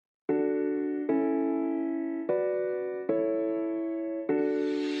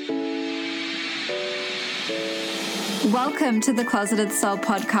Welcome to the Closeted Soul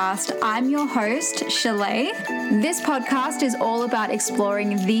podcast. I'm your host, Shalay. This podcast is all about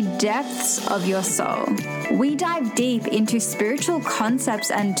exploring the depths of your soul. We dive deep into spiritual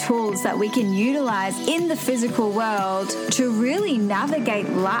concepts and tools that we can utilize in the physical world to really navigate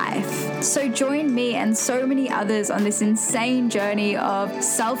life. So join me and so many others on this insane journey of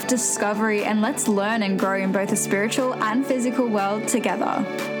self-discovery, and let's learn and grow in both the spiritual and physical world together.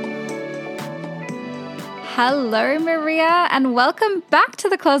 Hello, Maria, and welcome back to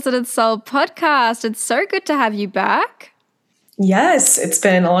the Closeted Soul podcast. It's so good to have you back. Yes, it's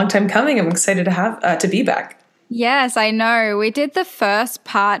been a long time coming. I'm excited to be back. Yes, I know. We did the first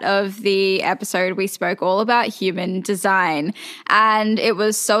part of the episode. We spoke all about human design, and it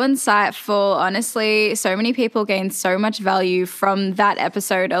was so insightful. Honestly, so many people gained so much value from that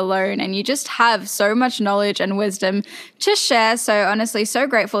episode alone, and you just have so much knowledge and wisdom to share. So honestly, so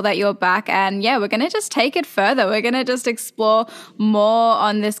grateful that you're back. And yeah, we're going to just take it further. We're going to just explore more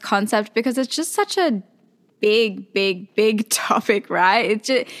on this concept because it's just such a big topic, right?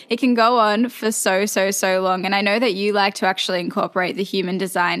 It can go on for so long. And I know that you like to actually incorporate the human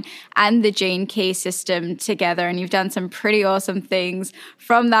design and the gene key system together. And you've done some pretty awesome things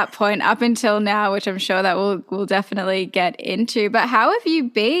from that point up until now, which I'm sure that we'll definitely get into. But how have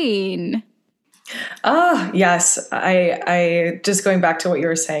you been? Yes. I just going back to what you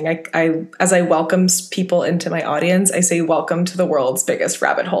were saying, I as I welcome people into my audience, I say, welcome to the world's biggest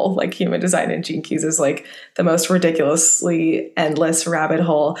rabbit hole. Like human design and gene keys is like the most ridiculously endless rabbit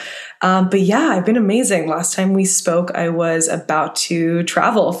hole. But yeah, I've been amazing. Last time we spoke, I was about to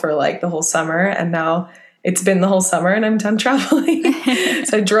travel for like the whole summer, and now it's been the whole summer and I'm done traveling.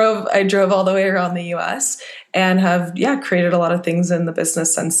 So I drove all the way around the US and have, created a lot of things in the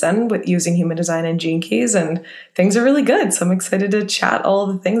business since then with using human design and gene keys, and things are really good. So I'm excited to chat all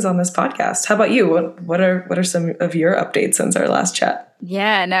the things on this podcast. How about you? What are some of your updates since our last chat?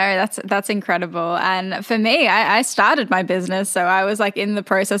 Yeah, no, that's incredible. And for me, I started my business. So I was like in the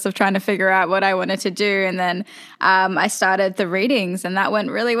process of trying to figure out what I wanted to do. And then I started the readings, and that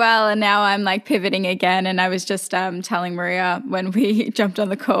went really well. And now I'm like pivoting again. And I was just telling Maria when we jumped on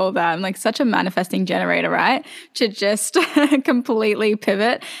the call that I'm like such a manifesting generator, right? To just completely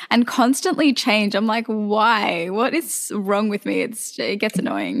pivot and constantly change. I'm like, why? What is wrong with me? It gets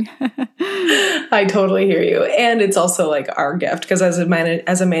annoying. I totally hear you. And it's also like our gift, because as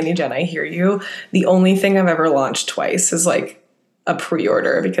a Manny Gen, I hear you. The only thing I've ever launched twice is like a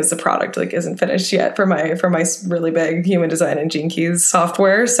pre-order, because the product like isn't finished yet for my really big human design and gene keys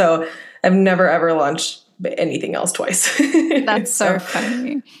software. So I've never ever launched anything else twice. That's so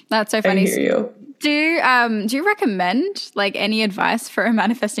funny. That's so funny. I hear you. Do you recommend like any advice for a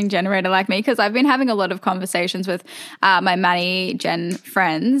manifesting generator like me? Because I've been having a lot of conversations with my Manny Gen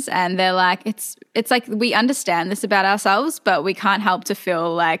friends, and they're like, it's like we understand this about ourselves, but we can't help to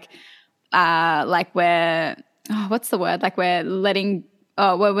feel like we're what's the word? Like we're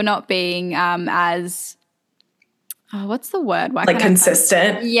we're not being as what's the word? Like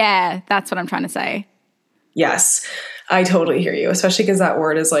consistent. Yeah, that's what I'm trying to say. Yes, I totally hear you, especially because that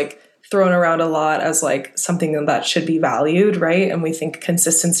word is like thrown around a lot as like something that should be valued, right? And we think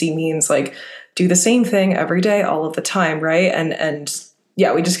consistency means like do the same thing every day, all of the time, right? And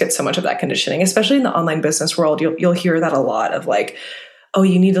yeah, we just get so much of that conditioning, especially in the online business world. You'll hear that a lot of like, oh,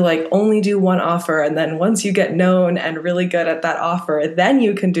 you need to like only do one offer, and then once you get known and really good at that offer, then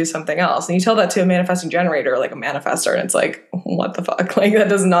you can do something else. And you tell that to a manifesting generator, like a manifestor, and it's like, what the fuck? Like that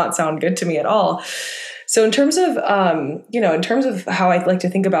does not sound good to me at all. So in terms of, in terms of how I like to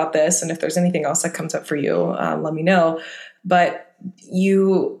think about this, and if there's anything else that comes up for you, let me know. But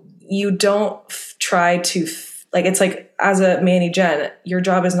you don't try to, it's like as a Manny Gen, your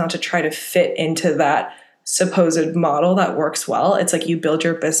job is not to try to fit into that supposed model that works well. It's like you build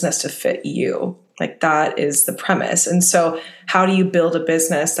your business to fit you. Like that is the premise. And so how do you build a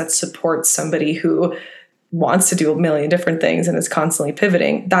business that supports somebody who wants to do a million different things and is constantly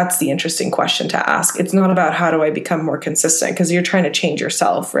pivoting? That's the interesting question to ask. It's not about how do I become more consistent, because you're trying to change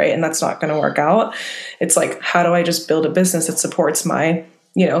yourself, right? And that's not going to work out. It's like, how do I just build a business that supports my,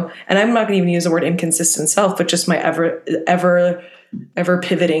 and I'm not going to even use the word inconsistent self, but just my ever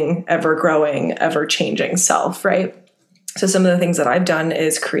pivoting, ever growing, ever changing self, right? So some of the things that I've done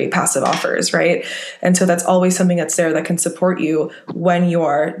is create passive offers, right? And so that's always something that's there that can support you when you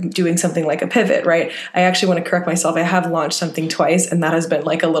are doing something like a pivot, right? I actually want to correct myself. I have launched something twice, and that has been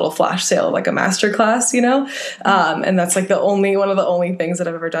like a little flash sale, like a masterclass, and that's like one of the only things that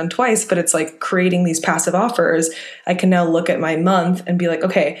I've ever done twice. But it's like creating these passive offers. I can now look at my month and be like,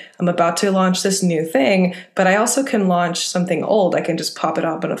 okay, I'm about to launch this new thing, but I also can launch something old. I can just pop it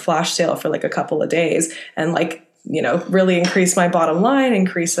up in a flash sale for like a couple of days and like really increase my bottom line,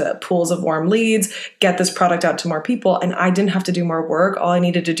 increase pools of warm leads, get this product out to more people. And I didn't have to do more work. All I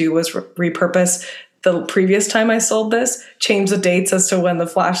needed to do was repurpose the previous time I sold this, change the dates as to when the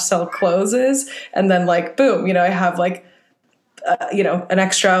flash sale closes. And then boom, I have an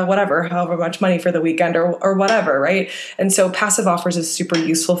extra whatever, however much money for the weekend or whatever, right? And so passive offers is super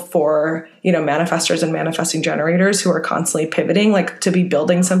useful for, manifestors and manifesting generators who are constantly pivoting, to be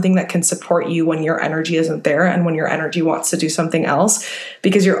building something that can support you when your energy isn't there and when your energy wants to do something else,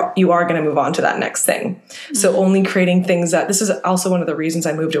 because you are going to move on to that next thing. Mm-hmm. So only creating things this is also one of the reasons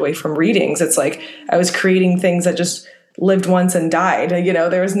I moved away from readings. It's I was creating things that just lived once and died.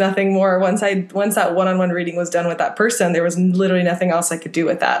 There was nothing more. Once that one-on-one reading was done with that person, there was literally nothing else I could do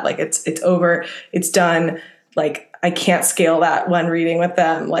with that. It's over, it's done. I can't scale that one reading with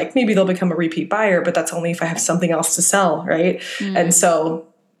them. Maybe they'll become a repeat buyer, but that's only if I have something else to sell, right? Mm. And so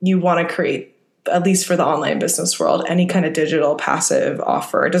you want to create, at least for the online business world, any kind of digital passive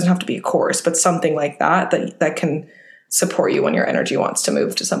offer. It doesn't have to be a course, but something like that can support you when your energy wants to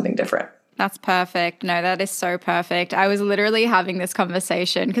move to something different. That's perfect. No, that is so perfect. I was literally having this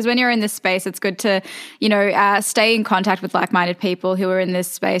conversation because when you're in this space, it's good to, stay in contact with like-minded people who are in this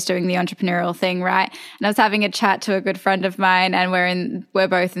space doing the entrepreneurial thing, right? And I was having a chat to a good friend of mine, and we're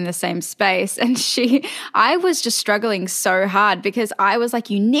both in the same space. And I was just struggling so hard because I was like,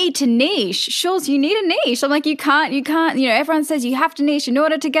 you need to niche. Jules, you need a niche. I'm like, you can't, everyone says you have to niche in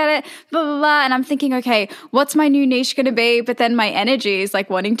order to get it, blah, blah, blah. And I'm thinking, okay, what's my new niche going to be? But then my energy is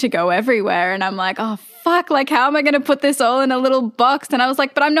wanting to go everywhere. And I'm like, oh, fuck, how am I going to put this all in a little box? And I was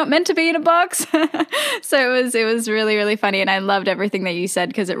like, but I'm not meant to be in a box. So it was really, really funny. And I loved everything that you said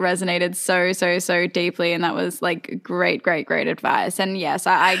because it resonated so deeply. And that was great advice. And yes,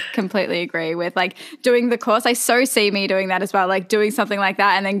 I completely agree with doing the course. I so see me doing that as well, doing something like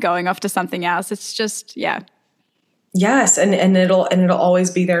that and then going off to something else. It's just, yeah. Yes. And it'll always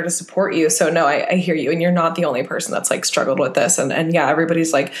be there to support you. So no, I hear you. And you're not the only person that's struggled with this. And yeah,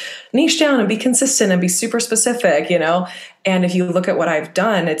 everybody's niche down and be consistent and be super specific, And if you look at what I've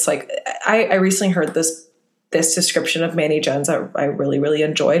done, it's I recently heard this description of Manny Gens that I really, really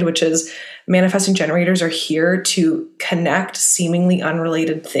enjoyed, which is manifesting generators are here to connect seemingly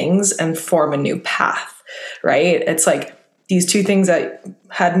unrelated things and form a new path, right? It's these two things that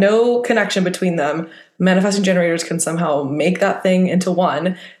had no connection between them. Manifesting generators can somehow make that thing into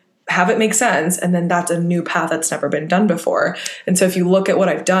one, have it make sense, and then that's a new path that's never been done before. And so if you look at what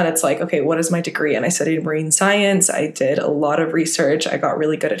I've done, it's okay, what is my degree? And I studied marine science. I did a lot of research. I got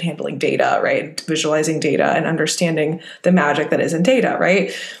really good at handling data, right? Visualizing data and understanding the magic that is in data,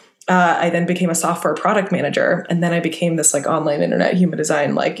 right? I then became a software product manager. And then I became this online internet human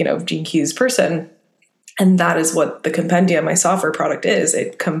design, Gene Keys person. And that is what the compendium, my software product is.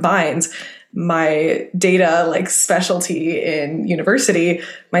 It combines my data specialty in university,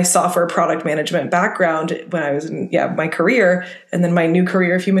 my software product management background when I was in my career, and then my new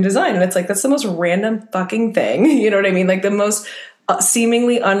career of human design. And it's that's the most random fucking thing. You know what I mean? The most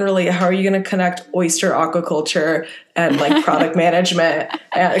seemingly unrelated. How are you going to connect oyster aquaculture and product management?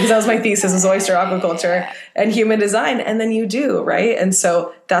 Because that was my thesis, is oyster aquaculture and human design. And then you do, right? And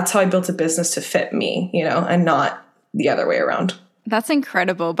so that's how I built a business to fit me, and not the other way around. That's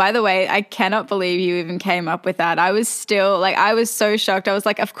incredible. By the way, I cannot believe you even came up with that. I was still I was so shocked. I was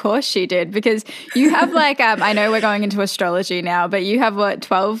like, of course she did, because you have I know we're going into astrology now, but you have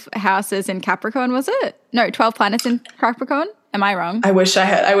 12 houses in Capricorn, was it? No, 12 planets in Capricorn. Am I wrong? I wish I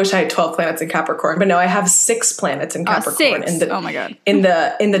had 12 planets in Capricorn, but no, I have 6 planets in Capricorn. Oh my God. In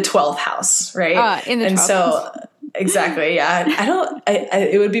the 12th house, right? In the 12th house. Exactly. Yeah.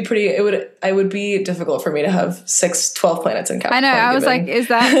 I would be difficult for me to have 12 planets in Capricorn. I know. I was is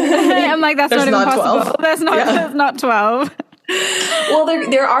that, I'm that's not even possible. 12. That's not 12. Well,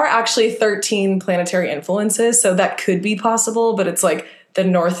 there are actually 13 planetary influences. So that could be possible, but it's the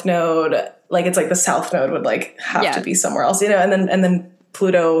North Node, it's the South Node would have to be somewhere else, and then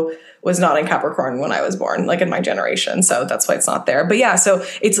Pluto was not in Capricorn when I was born, in my generation. So that's why it's not there. But yeah, so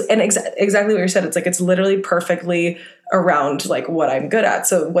it's exactly what you said. It's it's literally around what I'm good at.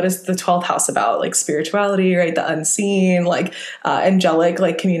 So what is the 12th house about? Spirituality, right? The unseen,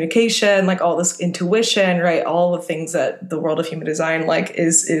 angelic, communication, all this intuition, right? All the things that the world of human design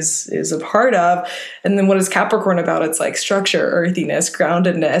is a part of. And then what is Capricorn about? It's structure, earthiness,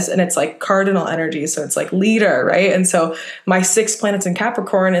 groundedness, and it's cardinal energy. So it's leader, right? And so my 6 planets in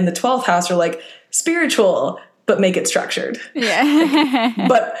Capricorn in the 12th house are spiritual, but make it structured. Yeah.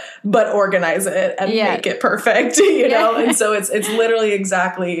 but organize it and make it perfect, know? And so it's literally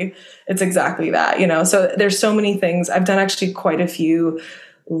exactly that, So there's so many things. I've done actually quite a few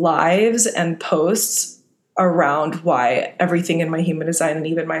lives and posts around why everything in my human design and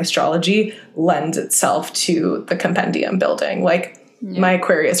even my astrology lends itself to the compendium building. Like my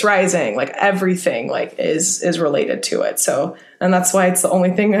Aquarius rising, like everything like is related to it. So, and that's why it's the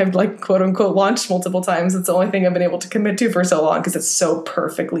only thing I've like quote unquote launched multiple times. It's the only thing I've been able to commit to for so long because it's so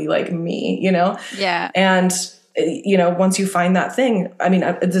perfectly like me, you know? Yeah. And you know, once you find that thing, I mean,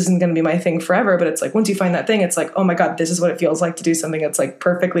 it isn't going to be my thing forever, but it's like, once you find that thing, it's like, oh my God, this is what it feels like to do something that's like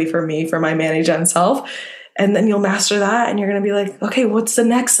perfectly for me, for my Manny-Gen self. And then you'll master that and you're going to be like, okay, what's the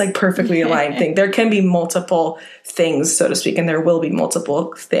next like perfectly aligned thing? There can be multiple things, so to speak, and there will be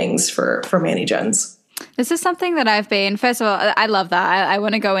multiple things for Manny-Gens. This is something that I've been, first of all, I love that. I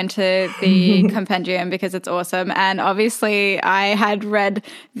want to go into the compendium because it's awesome. And obviously I had read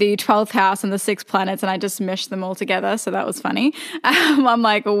the 12th house and the 6 planets and I just meshed them all together. So that was funny. I'm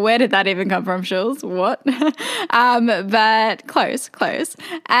like, where did that even come from, Jules? What? But close.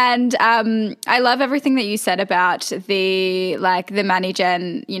 And I love everything that you said about the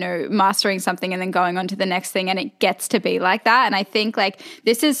Manny-Gen, you know, mastering something and then going on to the next thing. And it gets to be like that. And I think like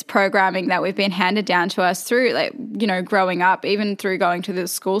this is programming that we've been handed down to us through, like, you know, growing up, even through going to the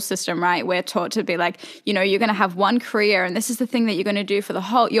school system, right? We're taught to be like, you know, you're going to have one career and this is the thing that you're going to do for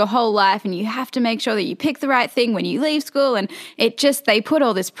your whole life. And you have to make sure that you pick the right thing when you leave school. And they put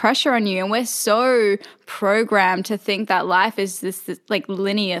all this pressure on you. And we're so programmed to think that life is this like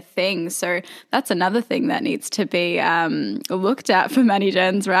linear thing. So that's another thing that needs to be looked at for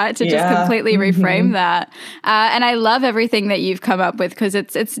Manny-Gens, right? To just completely reframe that. And I love everything that you've come up with because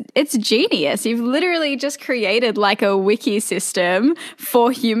it's genius. You've literally just created like a wiki system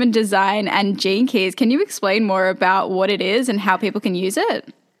for human design and gene keys. Can you explain more about what it is and how people can use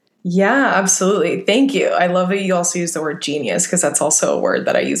it? Yeah, absolutely. Thank you. I love that you also use the word genius because that's also a word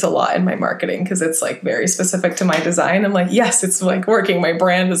that I use a lot in my marketing because it's like very specific to my design. I'm like, yes, it's like working. My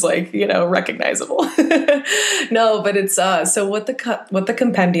brand is like, you know, recognizable. No, but it's so what the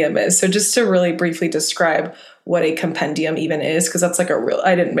compendium is. So just to really briefly describe what a compendium even is, because that's like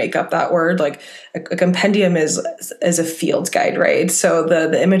I didn't make up that word. Like a compendium is a field guide, right? So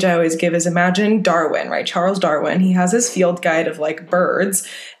the image I always give is imagine Darwin, right? Charles Darwin, he has his field guide of like birds,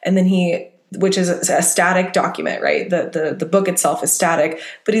 and then which is a static document, right? The book itself is static,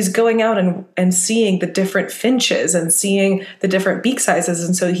 but he's going out and seeing the different finches and seeing the different beak sizes.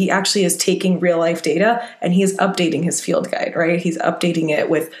 And so he actually is taking real life data and he is updating his field guide, right? He's updating it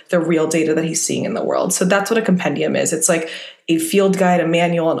with the real data that he's seeing in the world. So that's what a compendium is. It's like a field guide, a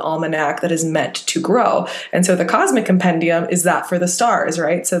manual, an almanac that is meant to grow. And so the cosmic compendium is that for the stars,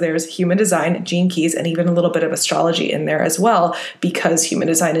 right? So there's human design, gene keys, and even a little bit of astrology in there as well, because human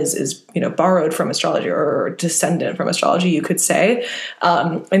design is you know, borrowed from astrology or descendant from astrology, you could say.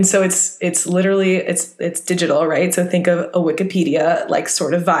 And so it's literally, it's digital, right? So think of a Wikipedia like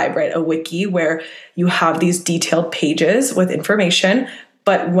sort of vibe, right? A wiki where you have these detailed pages with information,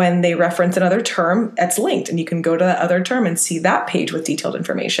 but when they reference another term, it's linked and you can go to that other term and see that page with detailed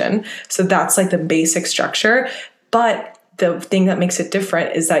information. So that's like the basic structure. But the thing that makes it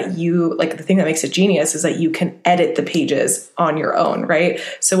different is that the thing that makes it genius is that you can edit the pages on your own, right?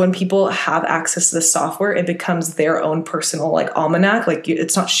 So when people have access to the software, it becomes their own personal like almanac. Like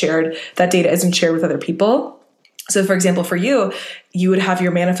it's not shared, that data isn't shared with other people. So for example, for you would have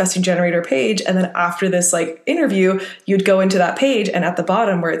your manifesting generator page. And then after this like interview, you'd go into that page and at the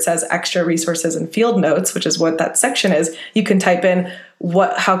bottom where it says extra resources and field notes, which is what that section is, you can type in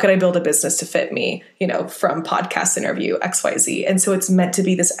how could I build a business to fit me, you know, from podcast interview XYZ. And so it's meant to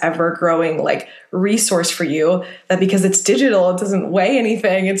be this ever growing like resource for you that because it's digital, it doesn't weigh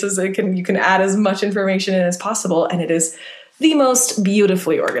anything. It's just, you can add as much information in as possible. And it is the most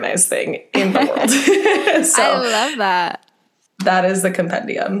beautifully organized thing in the world. So I love that. That is the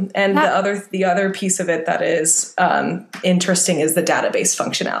compendium. And the other piece of it that is interesting is the database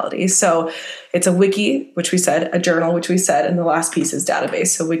functionality. So it's a wiki, which we said, a journal, which we said, and the last piece is database.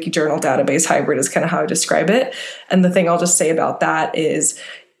 So wiki, journal, database hybrid is kind of how I describe it. And the thing I'll just say about that is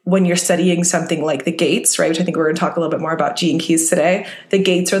when you're studying something like the gates, right, which I think we're going to talk a little bit more about gene keys today, the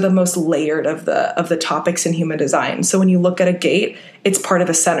gates are the most layered of the topics in human design. So when you look at a gate, it's part of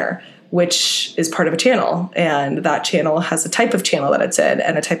a center, which is part of a channel. And that channel has a type of channel that it's in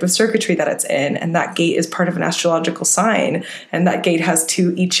and a type of circuitry that it's in. And that gate is part of an astrological sign. And that gate has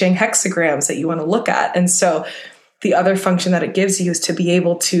 2 I Ching hexagrams that you want to look at. And so the other function that it gives you is to be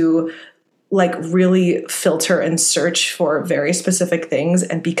able to like really filter and search for very specific things.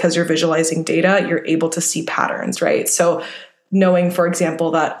 And because you're visualizing data, you're able to see patterns, right? So knowing, for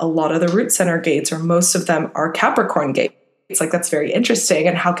example, that a lot of the root center gates or most of them are Capricorn gates, like that's very interesting.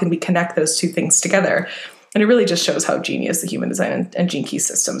 And how can we connect those 2 things together? And it really just shows how genius the human design and gene key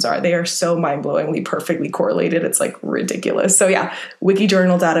systems are. They are so mind-blowingly perfectly correlated. It's like ridiculous. So yeah,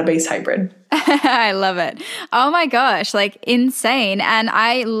 Wikijournal database hybrid. I love it. Oh my gosh, like insane. And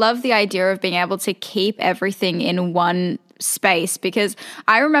I love the idea of being able to keep everything in one space, because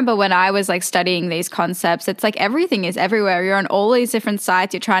I remember when I was like studying these concepts, it's like everything is everywhere. You're on all these different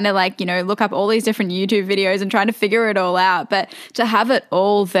sites. You're trying to like, look up all these different YouTube videos and trying to figure it all out. But to have it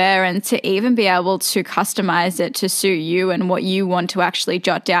all there and to even be able to customize it to suit you and what you want to actually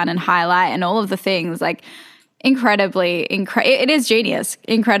jot down and highlight and all of the things, like it is genius.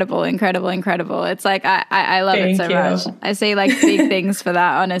 Incredible. It's like I love it so much. I see like big things for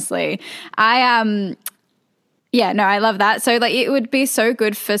that, honestly. Yeah, no, I love that. So like it would be so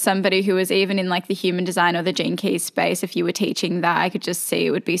good for somebody who is even in like the human design or the gene keys space. If you were teaching that, I could just see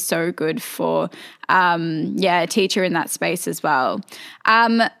it would be so good for a teacher in that space as well.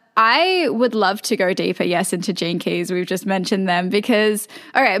 I would love to go deeper, into gene keys. We've just mentioned them because,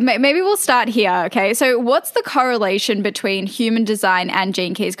 all right, maybe we'll start here, okay? So what's the correlation between human design and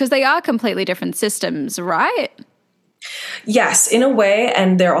gene keys? Because they are completely different systems, right? Yes, in a way,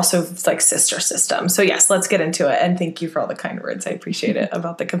 and they're also like sister systems. So yes, let's get into it. And thank you for all the kind words. I appreciate it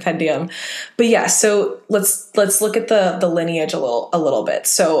about the compendium. But yeah, so let's look at the lineage a little bit.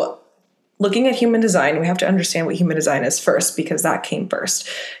 So looking at human design, we have to understand what human design is first, because that came first.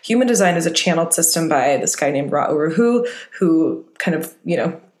 Human design is a channeled system by this guy named Ra Uru Hu, who kind of,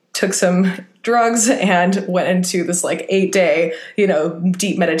 took some drugs and went into this like 8-day,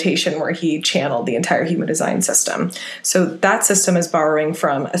 deep meditation where he channeled the entire human design system. So that system is borrowing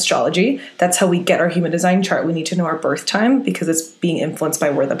from astrology. That's how we get our human design chart. We need to know our birth time because it's being influenced by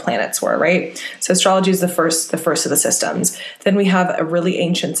where the planets were, right? So astrology is the first of the systems. Then we have a really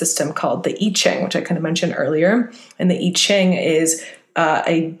ancient system called the I Ching, which I kind of mentioned earlier. And the I Ching is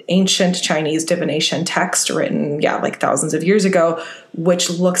a ancient Chinese divination text written, like thousands of years ago, which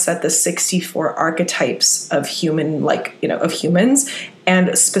looks at the 64 archetypes of of humans.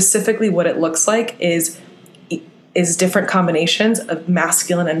 And specifically what it looks like is different combinations of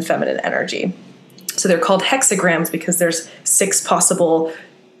masculine and feminine energy. So they're called hexagrams because there's 6 possible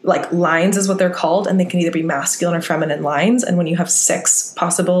lines is what they're called, and they can either be masculine or feminine lines. And when you have 6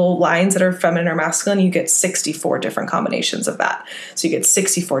 possible lines that are feminine or masculine, you get 64 different combinations of that. So you get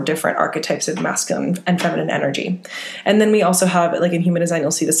 64 different archetypes of masculine and feminine energy. And then we also have, in human design,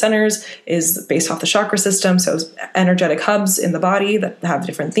 you'll see the centers is based off the chakra system. So energetic hubs in the body that have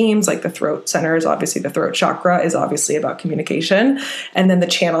different themes, like the throat center is obviously the throat chakra is obviously about communication. And then the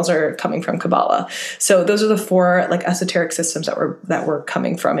channels are coming from Kabbalah. So those are the 4 esoteric systems that were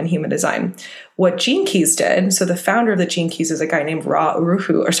coming from in human design. What gene keys did, so the founder of the gene keys is a guy named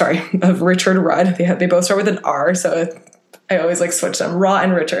of Richard Rudd. They both start with an R, so I always switch them, Ra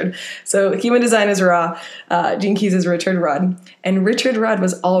and Richard. So human design is Ra, gene keys is Richard Rudd. And Richard Rudd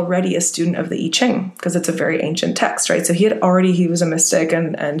was already a student of the I Ching because it's a very ancient text, right? So he was a mystic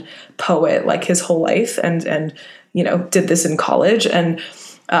and poet his whole life and did this in college. And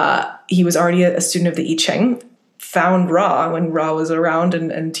he was already a student of the I Ching. Found Ra when Ra was around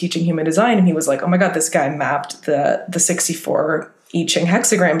and teaching human design, and he was like, oh my god, this guy mapped the 64 I Ching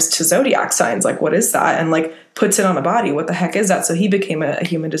hexagrams to zodiac signs. What is that? And puts it on a body. What the heck is that? So he became a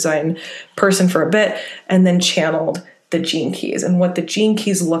human design person for a bit and then channeled the gene keys. And what the gene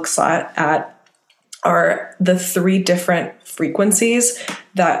keys looks at are the 3 different frequencies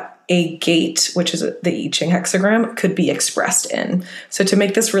that a gate, which is the I Ching hexagram, could be expressed in. So to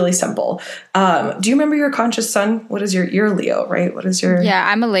make this really simple, do you remember your conscious sun? What is you're a Leo, right? What is your... Yeah,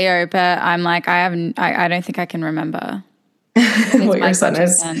 I'm a Leo, but I'm I don't think I can remember. What your sun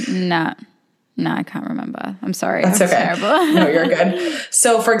is? No, I can't remember. I'm sorry. That's okay. Terrible. No, you're good.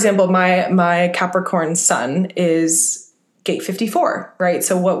 So for example, my Capricorn sun is gate 54, right?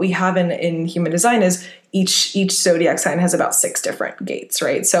 So what we have in human design is each zodiac sign has about 6 different gates,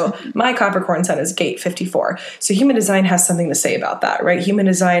 right? So my Capricorn sun is gate 54. So human design has something to say about that, right? Human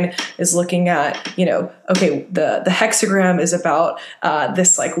design is looking at, okay, the hexagram is about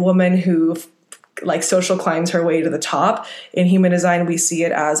this woman who social climbs her way to the top. In human design, we see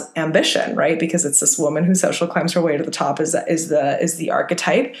it as ambition, right? Because it's this woman who social climbs her way to the top is the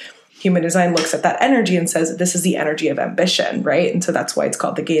archetype. Human design looks at that energy and says, this is the energy of ambition, right? And so that's why it's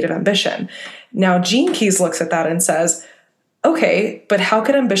called the gate of ambition. Now, Gene Keys looks at that and says, okay, but how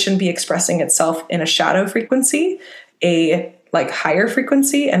could ambition be expressing itself in a shadow frequency, a higher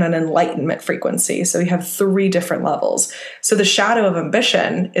frequency, and an enlightenment frequency? So we have 3 different levels. So the shadow of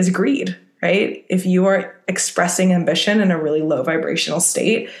ambition is greed, right? If you are expressing ambition in a really low vibrational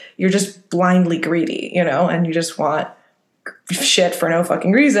state, you're just blindly greedy, and you just want shit for no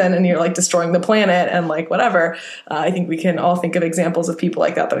fucking reason, and you're like destroying the planet and like whatever. I think we can all think of examples of people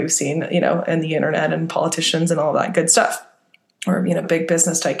like that we've seen, you know, in the internet and politicians and all that good stuff. Or, you know, big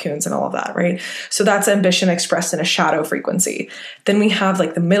business tycoons and all of that, right? So that's ambition expressed in a shadow frequency. Then we have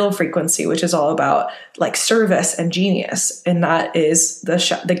like the middle frequency, which is all about like service and genius. And that is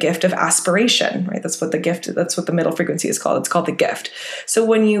the gift of aspiration, right? That's what the middle frequency is called. It's called the gift. So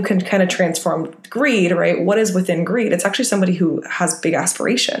when you can kind of transform greed, right? What is within greed? It's actually somebody who has big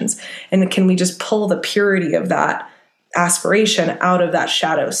aspirations. And can we just pull the purity of that aspiration out of that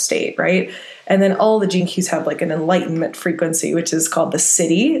shadow state, right? And then all the gene keys have like an enlightenment frequency, which is called the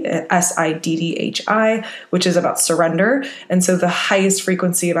Siddhi, Siddhi, which is about surrender. And so the highest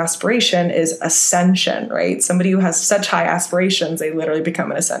frequency of aspiration is ascension, right? Somebody who has such high aspirations, they literally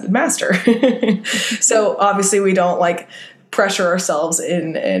become an ascended master. So obviously we don't like pressure ourselves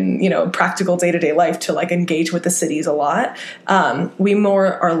in you know, practical day-to-day life to like engage with the Siddhis a lot. We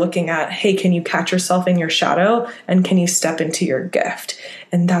more are looking at, hey, can you catch yourself in your shadow and can you step into your gift?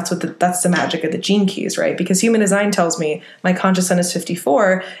 And that's the magic of the gene keys, right? Because human design tells me my conscious sun is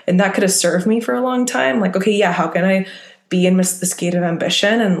 54, and that could have served me for a long time. Like, okay, yeah, how can I be in this gate of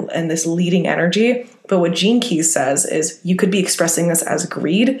ambition and this leading energy? But what Gene Keys says is you could be expressing this as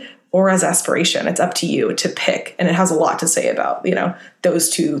greed or as aspiration. It's up to you to pick. And it has a lot to say about, you know, those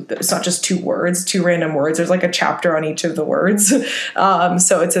two. It's not just two words, two random words. There's like a chapter on each of the words.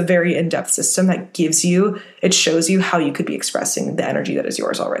 So it's a very in-depth system that it shows you how you could be expressing the energy that is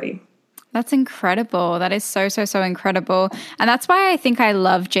yours already. That's incredible. That is so, so, so incredible. And that's why I think I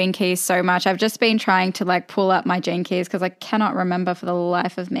love Gene Keys so much. I've just been trying to like pull up my Gene Keys because I cannot remember for the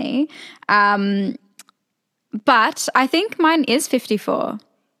life of me. But I think mine is 54.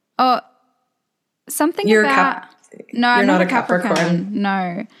 Oh, something you're about... No, I'm not a Capricorn.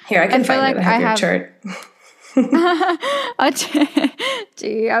 No. Here, I can find like it. I have your chart.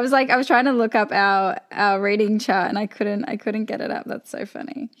 Gee, I was trying to look up our reading chart and I couldn't get it up. That's so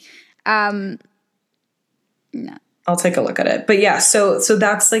funny. No. I'll take a look at it. But yeah, so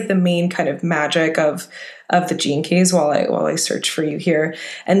that's like the main kind of magic of the Gene Keys while I search for you here.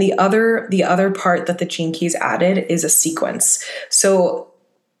 And the other part that the Gene Keys added is a sequence. So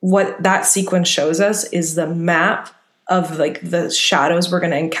what that sequence shows us is the map of like the shadows we're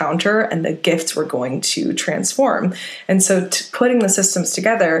going to encounter and the gifts we're going to transform. And so putting the systems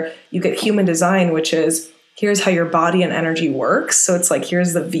together, you get human design, which is here's how your body and energy works. So it's like,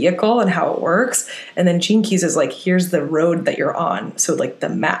 here's the vehicle and how it works. And then Gene Keys is like, here's the road that you're on. So like the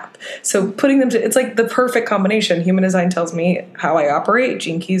map. So putting them it's like the perfect combination. Human design tells me how I operate.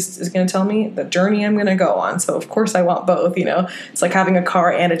 Gene Keys is going to tell me the journey I'm going to go on. So of course I want both, you know, it's like having a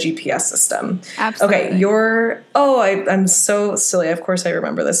car and a GPS system. Absolutely. Okay. I'm so silly. Of course I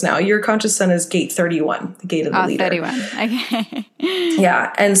remember this now. Your conscious sun is gate 31, the gate of the leader. 31. Okay.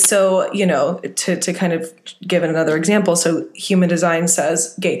 Yeah. And so, you know, to kind of give another example. So human design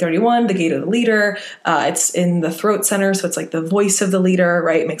says gate 31, the gate of the leader. It's in the throat center. So it's like the voice of the leader,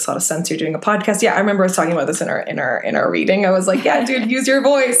 right? It makes a lot of sense. You're doing a podcast. Yeah. I remember us talking about this in our reading. I was like, yeah, dude, use your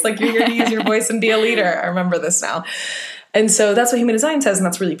voice. Like you're going to use your voice and be a leader. I remember this now. And so that's what human design says. And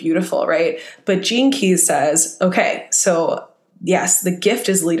that's really beautiful. Right. But Gene Keys says, okay, so yes, the gift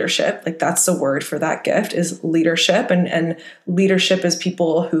is leadership. Like that's the word for that gift is leadership. And leadership is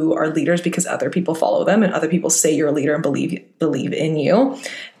people who are leaders because other people follow them and other people say you're a leader and believe in you.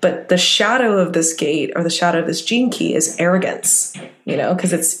 But the shadow of this gate or the shadow of this Gene Key is arrogance, you know,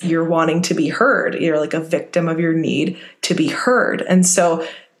 because it's you're wanting to be heard. You're like a victim of your need to be heard. And so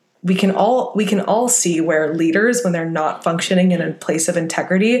we can all see where leaders, when they're not functioning in a place of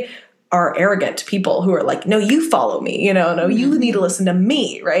integrity, are arrogant people who are like, no, you follow me, you know, no, you need to listen to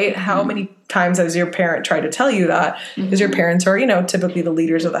me, right? How many times has your parent tried to tell you that? Because your parents are, you know, typically the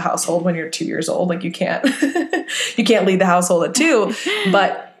leaders of the household when you're 2 years old. Like you can't lead the household at 2,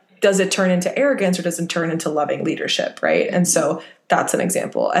 but does it turn into arrogance or does it turn into loving leadership, right? And so that's an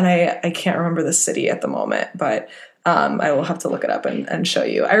example. And I can't remember the city at the moment, but I will have to look it up and show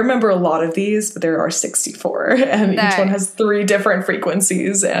you. I remember a lot of these, but there are 64, and each one has 3 different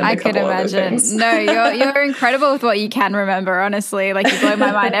frequencies and a couple other things. No, you're incredible with what you can remember. Honestly, like you blow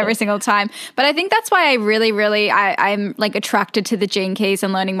my mind every single time. But I think that's why I really, I'm like attracted to the Gene Keys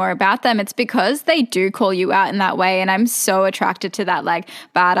and learning more about them. It's because they do call you out in that way, and I'm so attracted to that like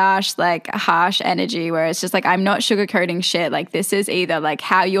badass, like harsh energy where it's just like I'm not sugarcoating shit. Like this is either like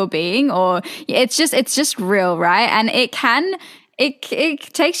how you're being or it's just real, right? And it can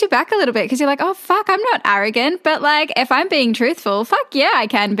it takes you back a little bit because you're like, oh, fuck, I'm not arrogant. But like, if I'm being truthful, fuck yeah, I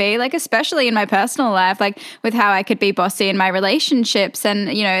can be. Like, especially in my personal life, like with how I could be bossy in my relationships.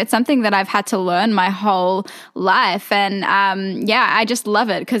 And, you know, it's something that I've had to learn my whole life. And yeah, I just love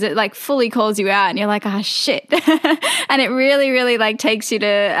it because it like fully calls you out and you're like, oh, shit. And it really, really like takes you to,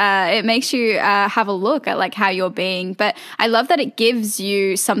 it makes you have a look at like how you're being. But I love that it gives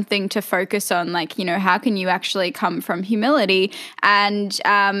you something to focus on. Like, you know, how can you actually come from humility? And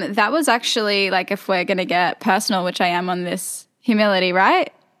that was actually like, if we're going to get personal, which I am on this, humility,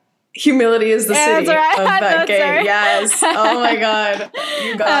 right? Humility is the city right. of that game. So. Yes. Oh my God.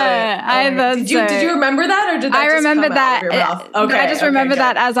 You got it. Did you remember that, or did that I just remember come that. out of your mouth? Okay. I just remember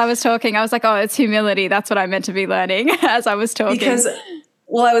that as I was talking. I was like, oh, it's humility. That's what I meant to be learning as I was talking. Because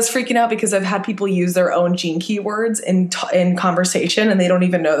well, I was freaking out because I've had people use their own Gene Key words in conversation, and they don't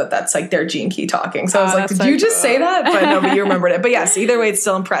even know that that's like their Gene Key talking. So I was like, did you just say that? But no, but you remembered it. But yes, either way, it's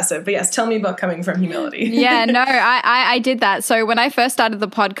still impressive. But yes, tell me about coming from humility. Yeah, no, I did that. So when I first started the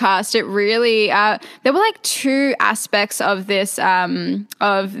podcast, it really, there were like two aspects of this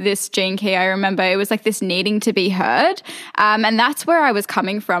Gene Key. I remember it was like this needing to be heard. And that's where I was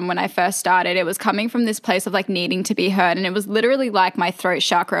coming from when I first started. It was coming from this place of like needing to be heard. And it was literally like my throat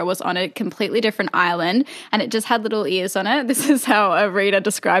chakra was on a completely different island and it just had little ears on it. This is how a reader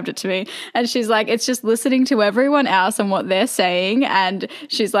described it to me. And she's like, it's just listening to everyone else and what they're saying. And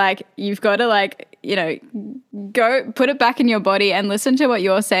she's like, you've got to like, you know, go put it back in your body and listen to what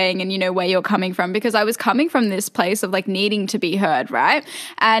you're saying and, you know, where you're coming from. Because I was coming from this place of like needing to be heard, right?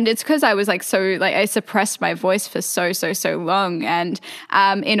 And it's because I was like, so like I suppressed my voice for so long. And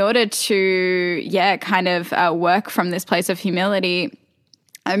in order to, kind of work from this place of humility,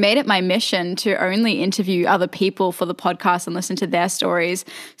 I made it my mission to only interview other people for the podcast and listen to their stories.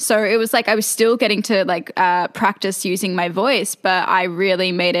 So it was like I was still getting to like practice using my voice, but I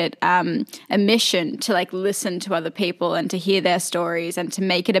really made it a mission to like listen to other people and to hear their stories and to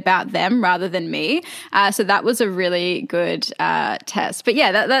make it about them rather than me. So that was a really good test. But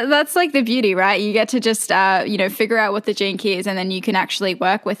yeah, that's like the beauty, right? You get to just figure out what the Gene Key is and then you can actually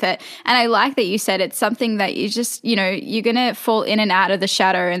work with it. And I like that you said it's something that you just, you know, you're going to fall in and out of the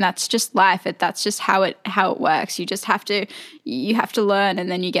shadow. And that's just life. That's just how it works. You just have to learn and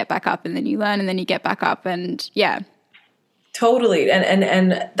then you get back up and then you learn and then you get back up and yeah. Totally.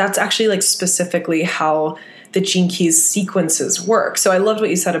 And that's actually like specifically how the Gene Keys sequences work. So I loved what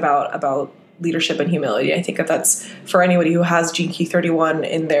you said about leadership and humility. I think that's for anybody who has Gene Key 31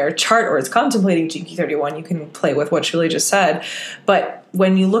 in their chart or is contemplating Gene Key 31, you can play with what Julie just said. But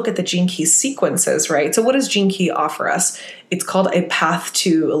when you look at the Gene Key sequences, right? So what does Gene Key offer us? It's called a path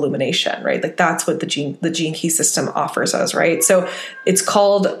to illumination, right? Like that's what the Gene Key system offers us, right? So it's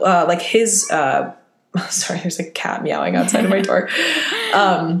called like his, sorry, there's a cat meowing outside of my door.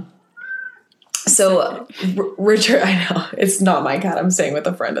 So Richard, I know it's not my cat. I'm staying with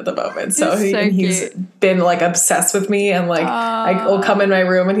a friend at the moment. So, he's been like obsessed with me and like I will come in my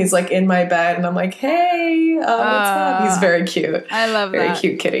room and he's like in my bed and I'm like, hey, what's up? He's very cute. I love very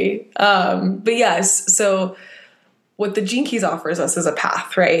cute kitty. But yes, so what the Gene Keys offers us is a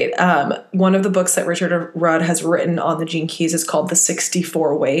path, right? One of the books that Richard Rudd has written on the Gene Keys is called The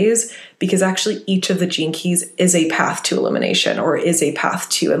 64 Ways, because actually each of the Gene Keys is a path to illumination or is a path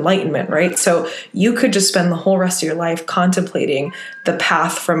to enlightenment, right? So you could just spend the whole rest of your life contemplating the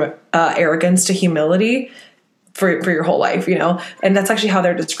path from arrogance to humility for your whole life, you know? And that's actually how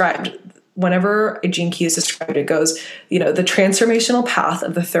they're described. Whenever a Gene Key is described, it goes, you know, the transformational path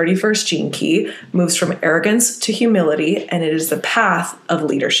of the 31st Gene Key moves from arrogance to humility, and it is the path of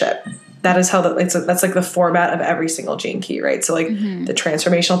leadership. That is how that's like the format of every single Gene Key, right? So like the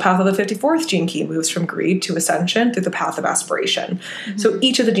transformational path of the 54th Gene Key moves from greed to ascension through the path of aspiration. So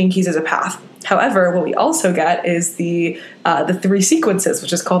each of the Gene Keys is a path. However, what we also get is the three sequences,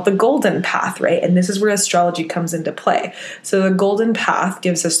 which is called the golden path, right? And this is where astrology comes into play. So the golden path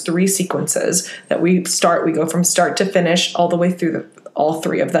gives us three sequences that we go from start to finish all the way through all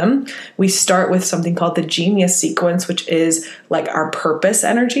three of them. We start with something called the genius sequence, which is like our purpose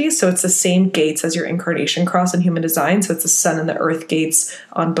energy. So it's the same gates as your incarnation cross in human design. So it's the sun and the earth gates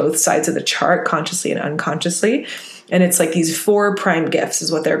on both sides of the chart, consciously and unconsciously. And it's like these 4 prime gifts is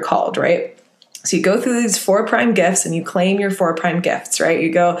what they're called, right? So you go through these 4 prime gifts and you claim your 4 prime gifts, right?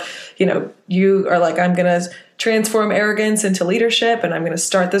 You go, you know, you are like, I'm going to transform arrogance into leadership and I'm going to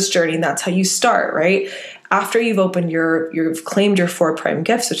start this journey. And that's how you start, right? after you've claimed your 4 prime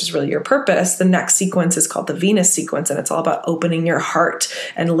gifts, which is really your purpose, the next sequence is called the Venus sequence. And it's all about opening your heart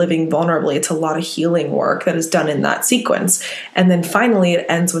and living vulnerably. It's a lot of healing work that is done in that sequence. And then finally, it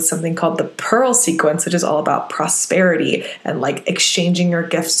ends with something called the Pearl sequence, which is all about prosperity and like exchanging your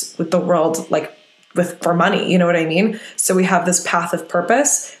gifts with the world, like for money, you know what I mean? So we have this path of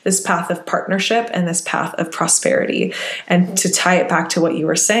purpose, this path of partnership, and this path of prosperity. And to tie it back to what you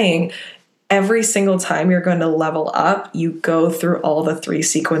were saying, every single time you're going to level up, you go through all the 3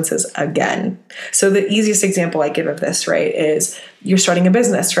 sequences again. So the easiest example I give of this, right, is you're starting a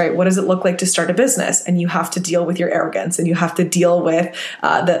business, right? What does it look like to start a business? And you have to deal with your arrogance, and you have to deal with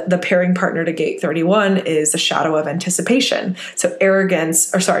the pairing partner to gate 31 is the shadow of anticipation. So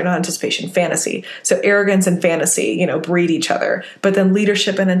fantasy. So arrogance and fantasy, breed each other, but then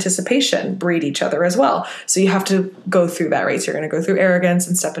leadership and anticipation breed each other as well. So you have to go through that, right? So you're going to go through arrogance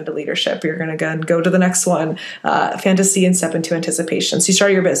and step into leadership. You're going to go to the next one, fantasy, and step into anticipation. So you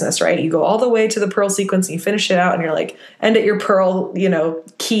start your business, right? You go all the way to the Pearl sequence and you finish it out and you're like, end at your Pearl,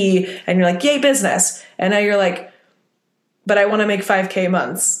 key, and you're like, yay, business. And now you're like, but I want to make 5K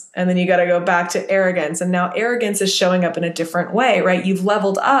months. And then you got to go back to arrogance. And now arrogance is showing up in a different way, right? You've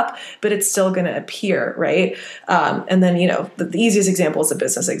leveled up, but it's still going to appear, right? And then, the easiest example is a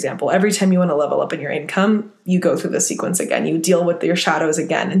business example. Every time you want to level up in your income, you go through the sequence again. You deal with your shadows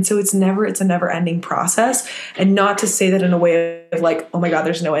again. And so it's a never ending process. And not to say that in a way of like, oh my God,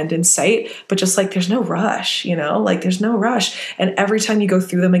 there's no end in sight, but just like, there's no rush, like there's no rush. And every time you go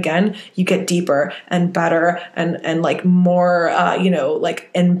through them again, you get deeper and better and like more,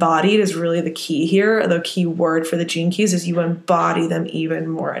 like embodied is really the key here. The key word for the Gene Keys is you embody them even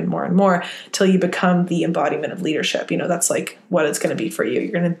more and more and more till you become the embodiment of leadership. That's like what it's going to be for you.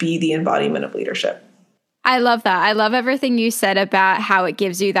 You're going to be the embodiment of leadership. I love that. I love everything you said about how it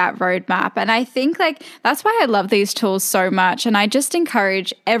gives you that roadmap. And I think that's why I love these tools so much. And I just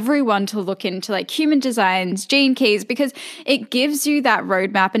encourage everyone to look into Human Design's Gene Keys, because it gives you that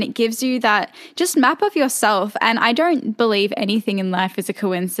roadmap and it gives you that just map of yourself. And I don't believe anything in life is a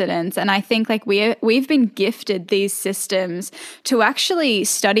coincidence. And I think we've been gifted these systems to actually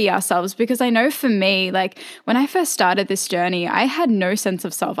study ourselves, because I know for me, when I first started this journey, I had no sense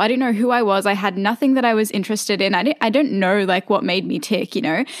of self. I didn't know who I was. I had nothing that I was interested in. I don't know what made me tick,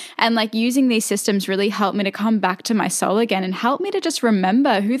 and using these systems really helped me to come back to my soul again and help me to just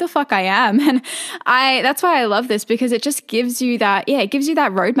remember who the fuck I am. And that's why I love this, because it just gives you that, it gives you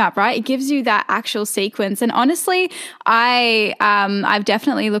that roadmap, right? It gives you that actual sequence. And honestly, I've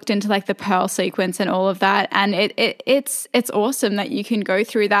definitely looked into the Pearl sequence and all of that. And it's awesome that you can go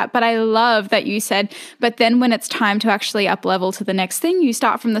through that. But I love that you said, but then when it's time to actually up level to the next thing, you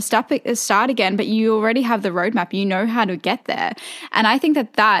start from the start again, but you already have the roadmap, you know how to get there. And I think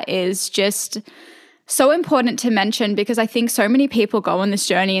that is just so important to mention, because I think so many people go on this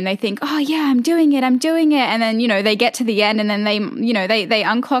journey and they think, oh yeah, I'm doing it. And then, they get to the end and then they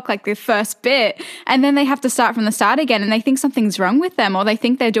unclock the first bit, and then they have to start from the start again, and they think something's wrong with them, or they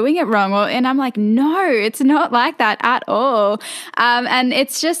think they're doing it wrong. And I'm like, no, it's not like that at all. And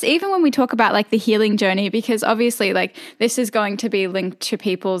it's just, even when we talk about the healing journey, because obviously this is going to be linked to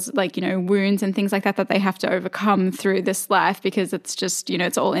people's wounds and things like that they have to overcome through this life, because it's just,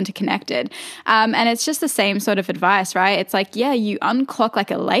 it's all interconnected. And it's just the same sort of advice, right? It's you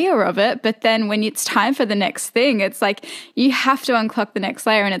unclock a layer of it, but then when it's time for the next thing, it's you have to unclock the next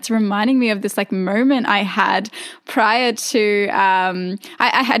layer. And it's reminding me of this moment I had prior to,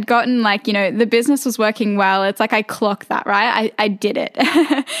 I had gotten the business was working well. It's I clocked that, right? I did it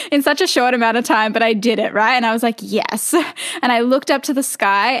in such a short amount of time, but I did it, right? And I was yes. And I looked up to the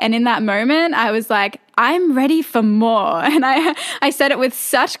sky, and in that moment, I was I'm ready for more. And I said it with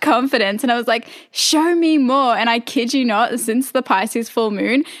such confidence, and I was show me more. And I kid you not, since the Pisces full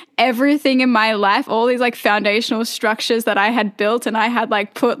moon, everything in my life, all these foundational structures that I had built and I had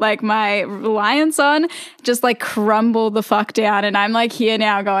put my reliance on, just crumble the fuck down. And I'm here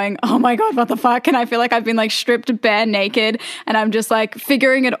now going, oh my God, what the fuck? And I feel I've been stripped bare naked, and I'm just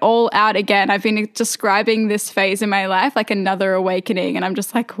figuring it all out again. I've been describing this phase in my life another awakening, and I'm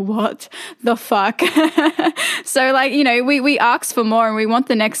just what the fuck? So we ask for more and we want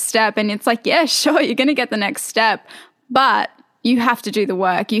the next step, and it's yeah, sure, you're going to get the next step, but you have to do the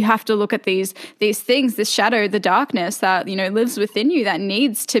work. You have to look at these things, this shadow, the darkness that, lives within you, that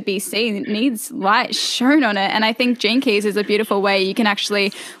needs to be seen. It needs light shown on it. And I think Gene Keys is a beautiful way you can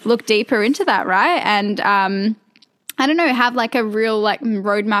actually look deeper into that, right? And I don't know, have a real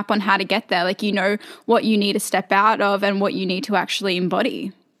roadmap on how to get there. What you need to step out of and what you need to actually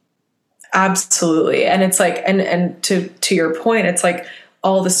embody. Absolutely. And it's and to your point, it's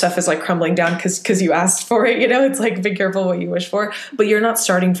all the stuff is like crumbling down because you asked for it, it's like, be careful what you wish for, but you're not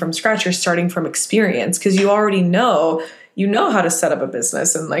starting from scratch. You're starting from experience because you already know how to set up a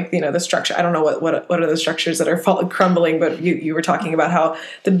business and like, the structure. I don't know what are the structures that are crumbling, but you were talking about how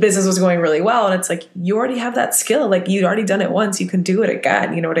the business was going really well. And it's like, you already have that skill. Like you'd already done it once, you can do it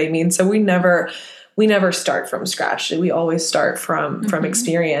again. You know what I mean? So we never start from scratch. We always start from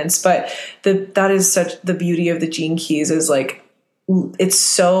experience. But that is such the beauty of the Gene Keys is like,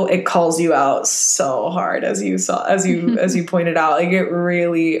 it calls you out so hard as you pointed out, like it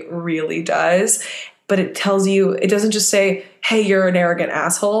really, really does. But it tells you, it doesn't just say, hey, you're an arrogant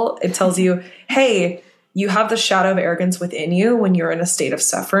asshole. It tells you, hey, you have the shadow of arrogance within you when you're in a state of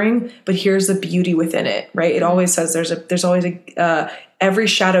suffering, but here's the beauty within it, right? It always says there's always every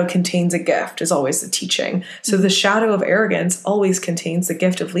shadow contains a gift is always the teaching. So the shadow of arrogance always contains the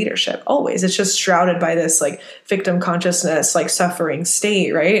gift of leadership. Always. It's just shrouded by this like victim consciousness, like suffering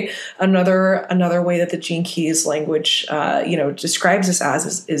state, right? Another way that the Gene Keys language, describes this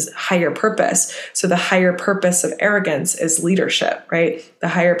as is higher purpose. So the higher purpose of arrogance is leadership, right? The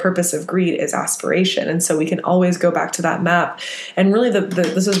higher purpose of greed is aspiration. And so we can always go back to that map. And really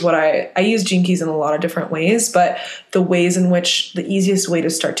this is what I use Gene Keys in a lot of different ways, but the ways in which the easiest way to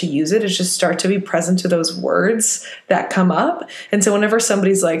start to use it is just start to be present to those words that come up. And so whenever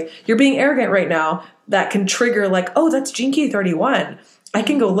somebody's like, you're being arrogant right now, that can trigger like, oh, that's Gene Key 31. I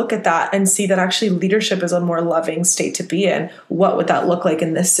can go look at that and see that actually leadership is a more loving state to be in. What would that look like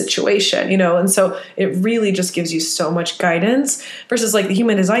in this situation? And so it really just gives you so much guidance versus like the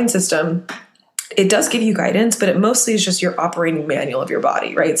human design system. It does give you guidance, but it mostly is just your operating manual of your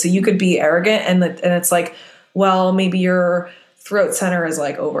body, right? So you could be arrogant and it's like, well, maybe your throat center is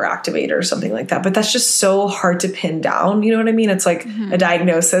like overactivated or something like that. But that's just so hard to pin down. You know what I mean? It's like a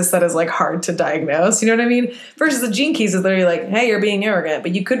diagnosis that is like hard to diagnose. You know what I mean? Versus the Gene Keys is literally like, hey, you're being arrogant,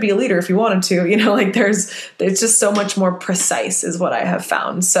 but you could be a leader if you wanted to, like it's just so much more precise is what I have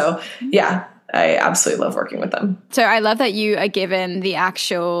found. So yeah, I absolutely love working with them. So I love that you are given the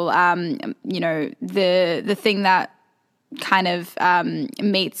actual, the thing that kind of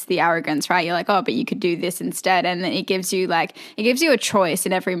meets the arrogance, right? You're like, oh, but you could do this instead. And then it gives you a choice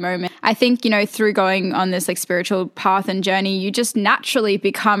in every moment. I think, through going on this like spiritual path and journey, you just naturally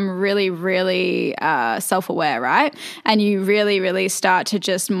become really, really self-aware, right? And you really, really start to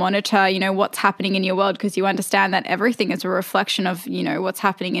just monitor, what's happening in your world because you understand that everything is a reflection of, what's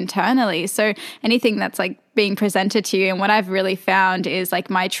happening internally. So anything that's like being presented to you. And what I've really found is like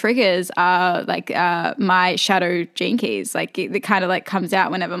my triggers are like my shadow Gene Keys. Like it kind of like comes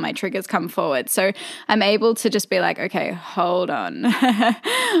out whenever my triggers come forward. So I'm able to just be like, okay, hold on.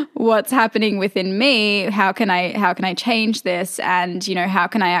 What's happening within me? How can I change this? And, how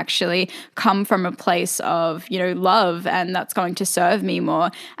can I actually come from a place of, love and that's going to serve me more?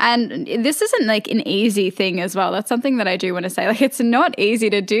 And this isn't like an easy thing as well. That's something that I do want to say. Like it's not easy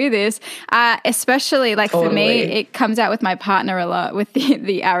to do this, especially like for me, it comes out with my partner a lot with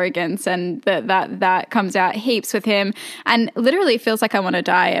the arrogance and that comes out heaps with him and literally feels like I want to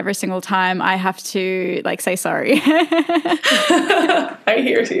die every single time I have to like say sorry. I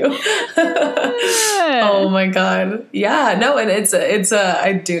hear you. Oh my God. Yeah, no. And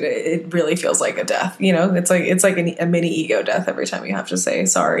it really feels like a death, it's like a mini ego death every time you have to say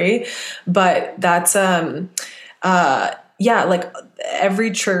sorry. But that's, like every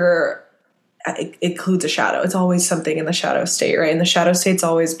trigger, it includes a shadow. It's always something in the shadow state, right? And the shadow state's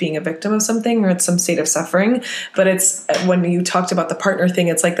always being a victim of something or it's some state of suffering. But it's when you talked about the partner thing,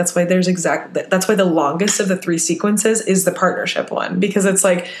 it's like that's why the longest of the three sequences is the partnership one, because it's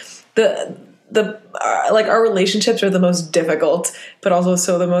like like our relationships are the most difficult, but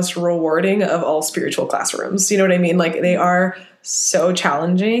also the most rewarding of all spiritual classrooms. You know what I mean? Like they are so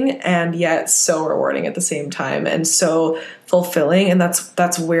challenging and yet so rewarding at the same time and so fulfilling. And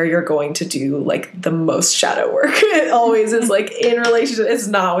that's where you're going to do like the most shadow work. It always is like in relationship. It's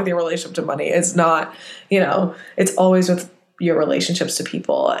not with your relationship to money. It's not, it's always with your relationships to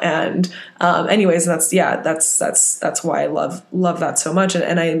people. And anyways, that's why I love that so much.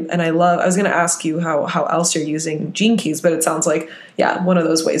 And I was going to ask you how else you're using Gene Keys, but it sounds like, one of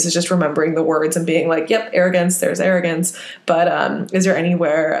those ways is just remembering the words and being like, yep, arrogance, there's arrogance. But is there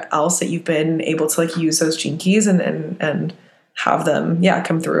anywhere else that you've been able to like use those Gene Keys and have them,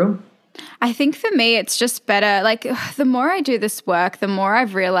 come through? I think for me, it's just better. Like, the more I do this work, the more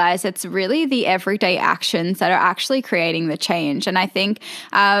I've realized it's really the everyday actions that are actually creating the change. And I think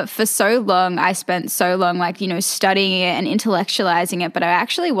for so long, I spent so long, like, you know, studying it and intellectualizing it, but I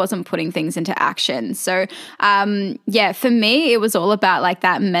actually wasn't putting things into action. So, yeah, for me, it was all about like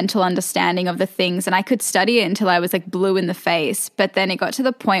that mental understanding of the things. And I could study it until I was like blue in the face. But then it got to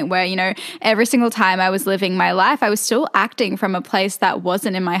the point where, you know, every single time I was living my life, I was still acting from a place that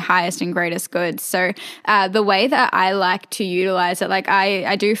wasn't in my highest and greatest good. So the way that I like to utilize it, like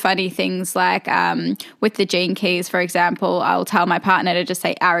I do funny things like with the Gene Keys, for example, I'll tell my partner to just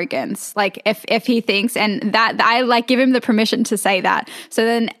say arrogance. Like if he thinks, and that I like give him the permission to say that. So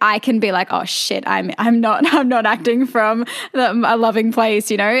then I can be like, oh shit, I'm not acting from a loving place,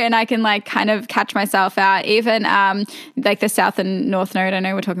 you know, and I can like kind of catch myself out. Even like the South and North Node, I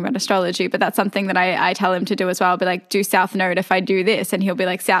know we're talking about astrology, but that's something that I tell him to do as well. I'll be like, do South Node if I do this, and he'll be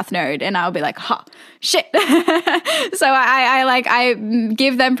like South Node, and I'll be like, ha, shit. So I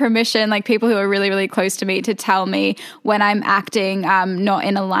give them permission, like people who are really, really close to me, to tell me when I'm acting not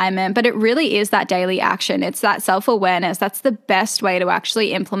in alignment. But it really is that daily action. It's that self-awareness. That's the best way to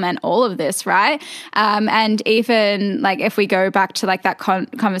actually implement all of this, right? And even like if we go back to like that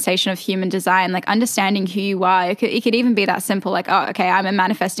conversation of human design, like understanding who you are, it could even be that simple, like, oh, okay, I'm a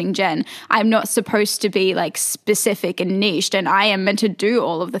manifesting Jen. I'm not supposed to be like specific and niched, and I am meant to do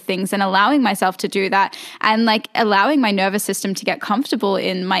all of the things, and allowing myself to do that, and like allowing my nervous system to get comfortable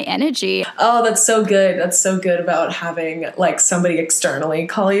in my energy. Oh, that's so good. That's so good about having like somebody externally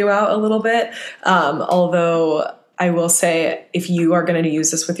call you out a little bit. Although I will say, if you are going to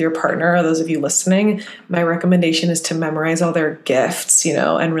use this with your partner, or those of you listening, my recommendation is to memorize all their gifts, you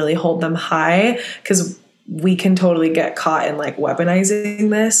know, and really hold them high, because we can totally get caught in like weaponizing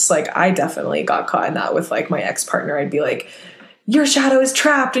this. Like I definitely got caught in that with like my ex-partner. I'd be like, your shadow is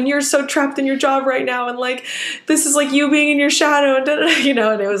trapped and you're so trapped in your job right now. And like, this is like you being in your shadow, and you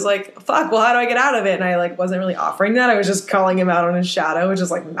know, and it was like, fuck, well, how do I get out of it? And I like wasn't really offering that. I was just calling him out on his shadow, which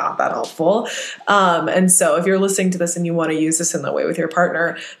is like not that helpful. And so if you're listening to this and you want to use this in that way with your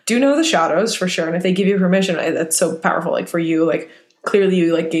partner, do know the shadows for sure. And if they give you permission, that's so powerful. Like for you, like clearly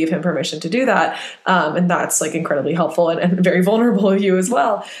you like gave him permission to do that. And that's like incredibly helpful and very vulnerable of you as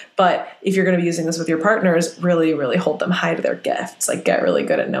well. But if you're going to be using this with your partners, really, really hold them high to their gifts, like get really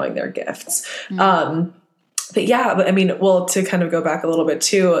good at knowing their gifts. Mm-hmm. But I mean, well, to kind of go back a little bit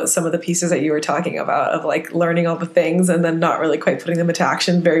to some of the pieces that you were talking about of like learning all the things and then not really quite putting them into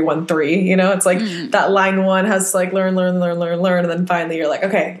action, very 1-3, you know, it's like that line 1 has to like learn. And then finally you're like,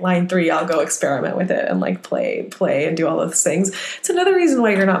 okay, line 3, I'll go experiment with it and like play and do all those things. It's another reason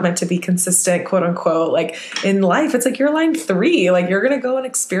why you're not meant to be consistent, quote unquote, like in life. It's like you're line 3, like you're going to go and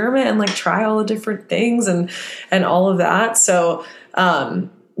experiment and like try all the different things and all of that. So,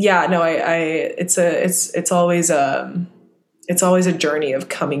 yeah, no, it's always a journey of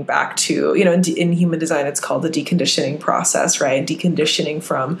coming back to, you know, in human design, it's called the deconditioning process, right? Deconditioning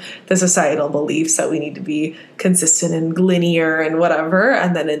from the societal beliefs that we need to be consistent and linear and whatever.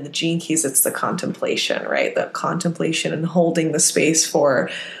 And then in the Gene Keys, it's the contemplation, right? The contemplation and holding the space for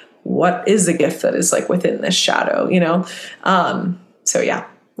what is the gift that is like within this shadow, you know? So yeah,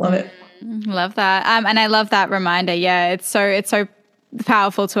 love it. Love that. And I love that reminder. Yeah, it's so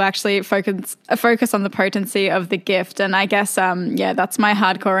powerful to actually focus on the potency of the gift. And I guess, that's my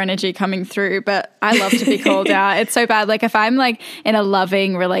hardcore energy coming through, but I love to be called out. It's so bad. Like if I'm like in a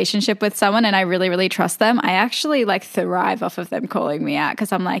loving relationship with someone and I really, really trust them, I actually like thrive off of them calling me out,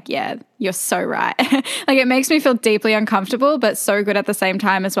 because I'm like, yeah, you're so right. Like it makes me feel deeply uncomfortable, but so good at the same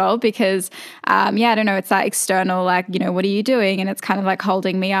time as well, because, I don't know, it's that external, like, you know, what are you doing? And it's kind of like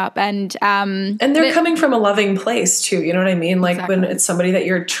holding me up. And they're coming from a loving place too. You know what I mean? Like exactly. When it's somebody that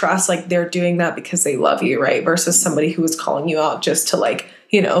you trust, like they're doing that because they love you, right? Versus somebody who is calling you out just to like,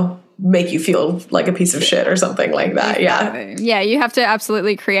 you know, make you feel like a piece of shit or something like that. Yeah. Yeah. You have to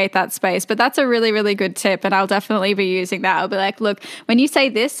absolutely create that space, but that's a really, really good tip. And I'll definitely be using that. I'll be like, look, when you say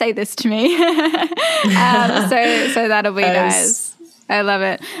this to me. So that'll be nice. I love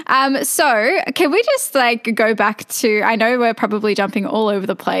it. So can we just like go back to, I know we're probably jumping all over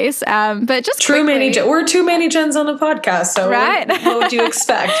the place, but just we're too many Jens on the podcast. So right? What would you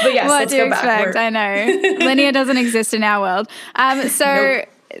expect? But yes, let's go back. I know. Linear doesn't exist in our world. So nope.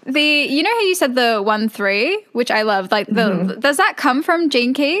 You know how you said the 1-3, which I love, like does that come from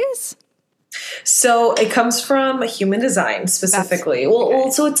Gene Keys? So it comes from human design specifically. Well,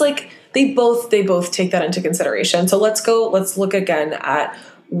 so it's like they both take that into consideration. So let's look again at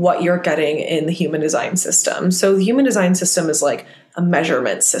what you're getting in the human design system. So the human design system is like a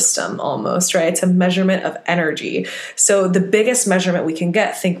measurement system almost, right? It's a measurement of energy. So the biggest measurement we can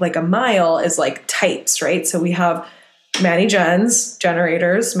get, think like a mile, is like types, right? So we have gens,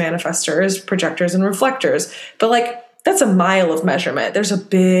 generators, manifestors, projectors, and reflectors. But like that's a mile of measurement. There's a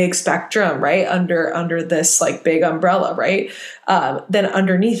big spectrum, right? Under this like big umbrella, right? Then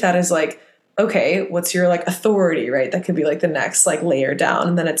underneath that is like, okay, what's your like authority, right? That could be like the next like layer down.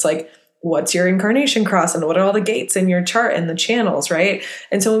 And then it's like, what's your incarnation cross and what are all the gates in your chart and the channels, right?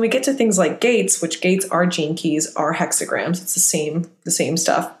 And so when we get to things like gates, which gates are gene keys, are hexagrams, it's the same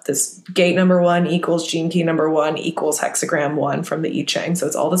stuff. This gate number 1 equals gene key number 1 equals hexagram 1 from the I Ching. So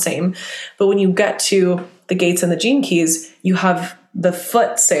it's all the same. But when you get to the gates and the gene keys, you have the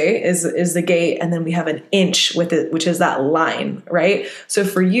foot, say, is the gate, and then we have an inch with it, which is that line, right? So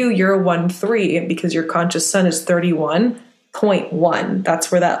for you, you're a 1-3 because your conscious sun is 31.1. That's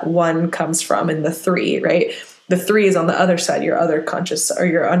where that 1 comes from in the 3, right? The 3 is on the other side. Your other conscious or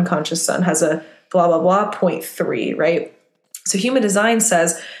your unconscious sun has a blah, blah, blah, 0.3, right? So human design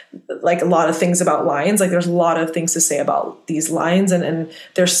says like a lot of things about lines. Like there's a lot of things to say about these lines, and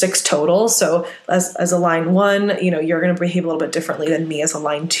there's 6 total. So as a line 1, you're going to behave a little bit differently than me as a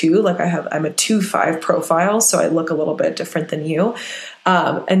line 2. Like I'm a 2-5 profile, so I look a little bit different than you.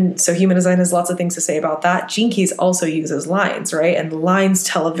 And so human design has lots of things to say about that. Gene Keys also uses lines, right? And lines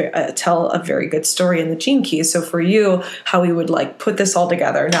tell a very good story in the Gene Keys. So for you, how we would like put this all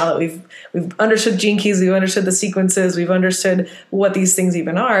together now that we've understood Gene Keys, we've understood the sequences, we've understood what these things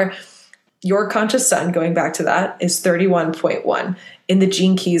even are. Your conscious sun, going back to that, is 31.1. In the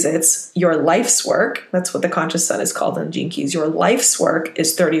Gene Keys, it's your life's work. That's what the conscious sun is called in Gene Keys. Your life's work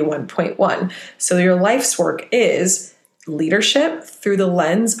is 31.1. So your life's work is leadership through the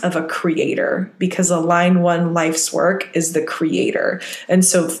lens of a creator, because a line 1 life's work is the creator. And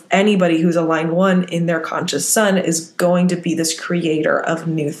so anybody who's a line 1 in their conscious sun is going to be this creator of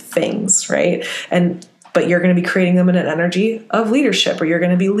new things, right? But you're going to be creating them in an energy of leadership, or you're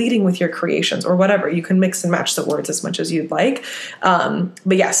going to be leading with your creations or whatever. You can mix and match the words as much as you'd like. But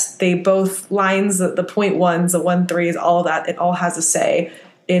yes, they both lines, the 0.1s, the 1-3s, all of that, it all has a say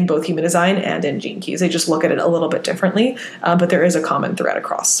in both human design and in Gene Keys. They just look at it a little bit differently, but there is a common thread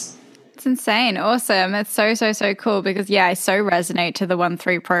across. It's insane. Awesome. It's so, so, so cool because, I so resonate to the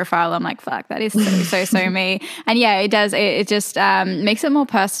 1-3 profile. I'm like, fuck, that is so me. And it does. It just makes it more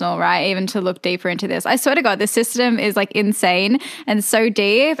personal, right? Even to look deeper into this. I swear to God, this system is like insane and so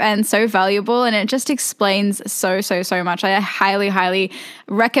deep and so valuable. And it just explains so much. I highly, highly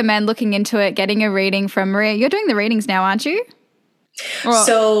recommend looking into it, getting a reading from Maria. You're doing the readings now, aren't you?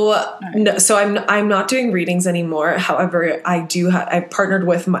 So I'm not doing readings anymore. However, I partnered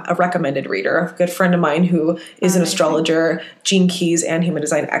with a recommended reader, a good friend of mine who is an astrologer, Gene Keys, and human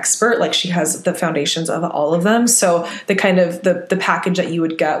design expert. Like she has the foundations of all of them. So the kind of the package that you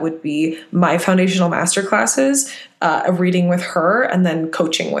would get would be my foundational masterclasses, a reading with her, and then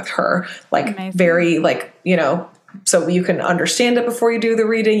coaching with her. Like amazing. Very like, so you can understand it before you do the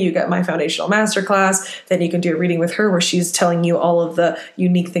reading. You get my foundational masterclass. Then you can do a reading with her where she's telling you all of the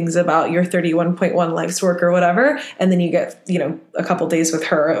unique things about your 31.1 life's work or whatever. And then you get, a couple days with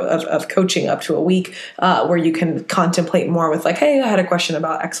her of coaching up to a week where you can contemplate more with like, hey, I had a question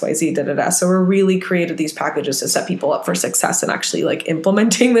about XYZ, da-da-da. So we're really created these packages to set people up for success and actually like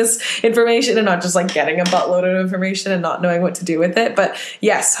implementing this information and not just like getting a buttload of information and not knowing what to do with it. But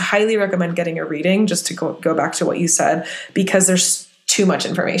yes, highly recommend getting a reading, just to go back to what you said, because there's too much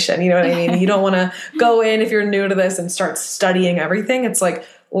information. You know what I mean? You don't want to go in if you're new to this and start studying everything. It's like,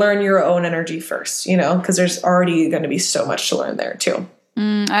 learn your own energy first, because there's already going to be so much to learn there too.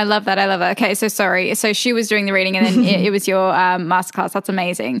 I love that. Okay, so sorry. So she was doing the reading and then it was your masterclass. That's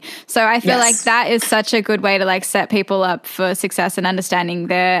amazing. So I feel like that is such a good way to like set people up for success and understanding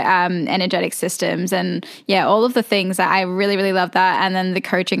their energetic systems and all of the things that I really, really love that. And then the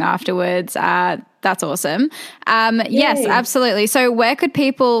coaching afterwards, that's awesome. Yes, absolutely. So where could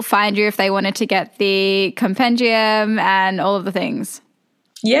people find you if they wanted to get the compendium and all of the things?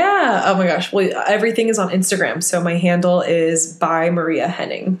 Yeah. Oh my gosh. Well, everything is on Instagram. So my handle is by Maria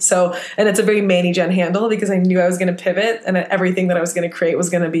Henning. So, and it's a very Manny Gen handle because I knew I was going to pivot and everything that I was going to create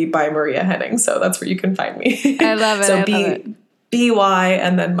was going to be by Maria Henning. So that's where you can find me. I love it. So BY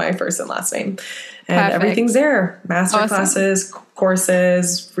and then my first and last name. And perfect. Everything's there. Masterclasses,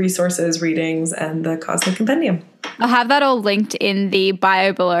 courses, resources, readings, and the Cosmic Compendium. I'll have that all linked in the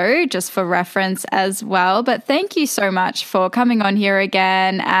bio below just for reference as well. But thank you so much for coming on here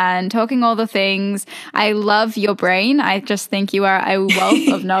again and talking all the things. I love your brain. I just think you are a wealth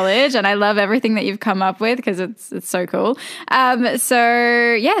of knowledge and I love everything that you've come up with because it's so cool.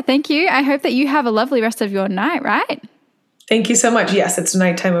 So thank you. I hope that you have a lovely rest of your night, right? Thank you so much. Yes, it's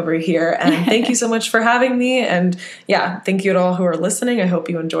nighttime over here. And thank you so much for having me. And yeah, thank you to all who are listening. I hope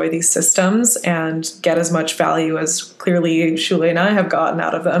you enjoy these systems and get as much value as clearly Shule and I have gotten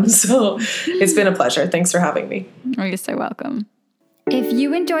out of them. So it's been a pleasure. Thanks for having me. Oh, you're so welcome. If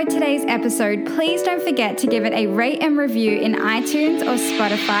you enjoyed today's episode, please don't forget to give it a rate and review in iTunes or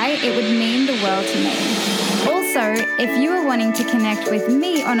Spotify. It would mean the world to me. Also, if you are wanting to connect with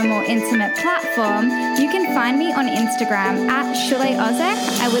me on a more intimate platform, you can find me on Instagram at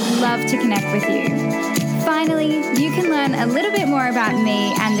ShuleOzek. I would love to connect with you. Finally, you can learn a little bit more about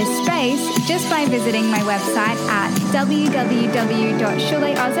me and this space just by visiting my website at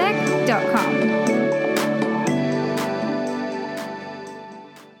www.shuleozek.com.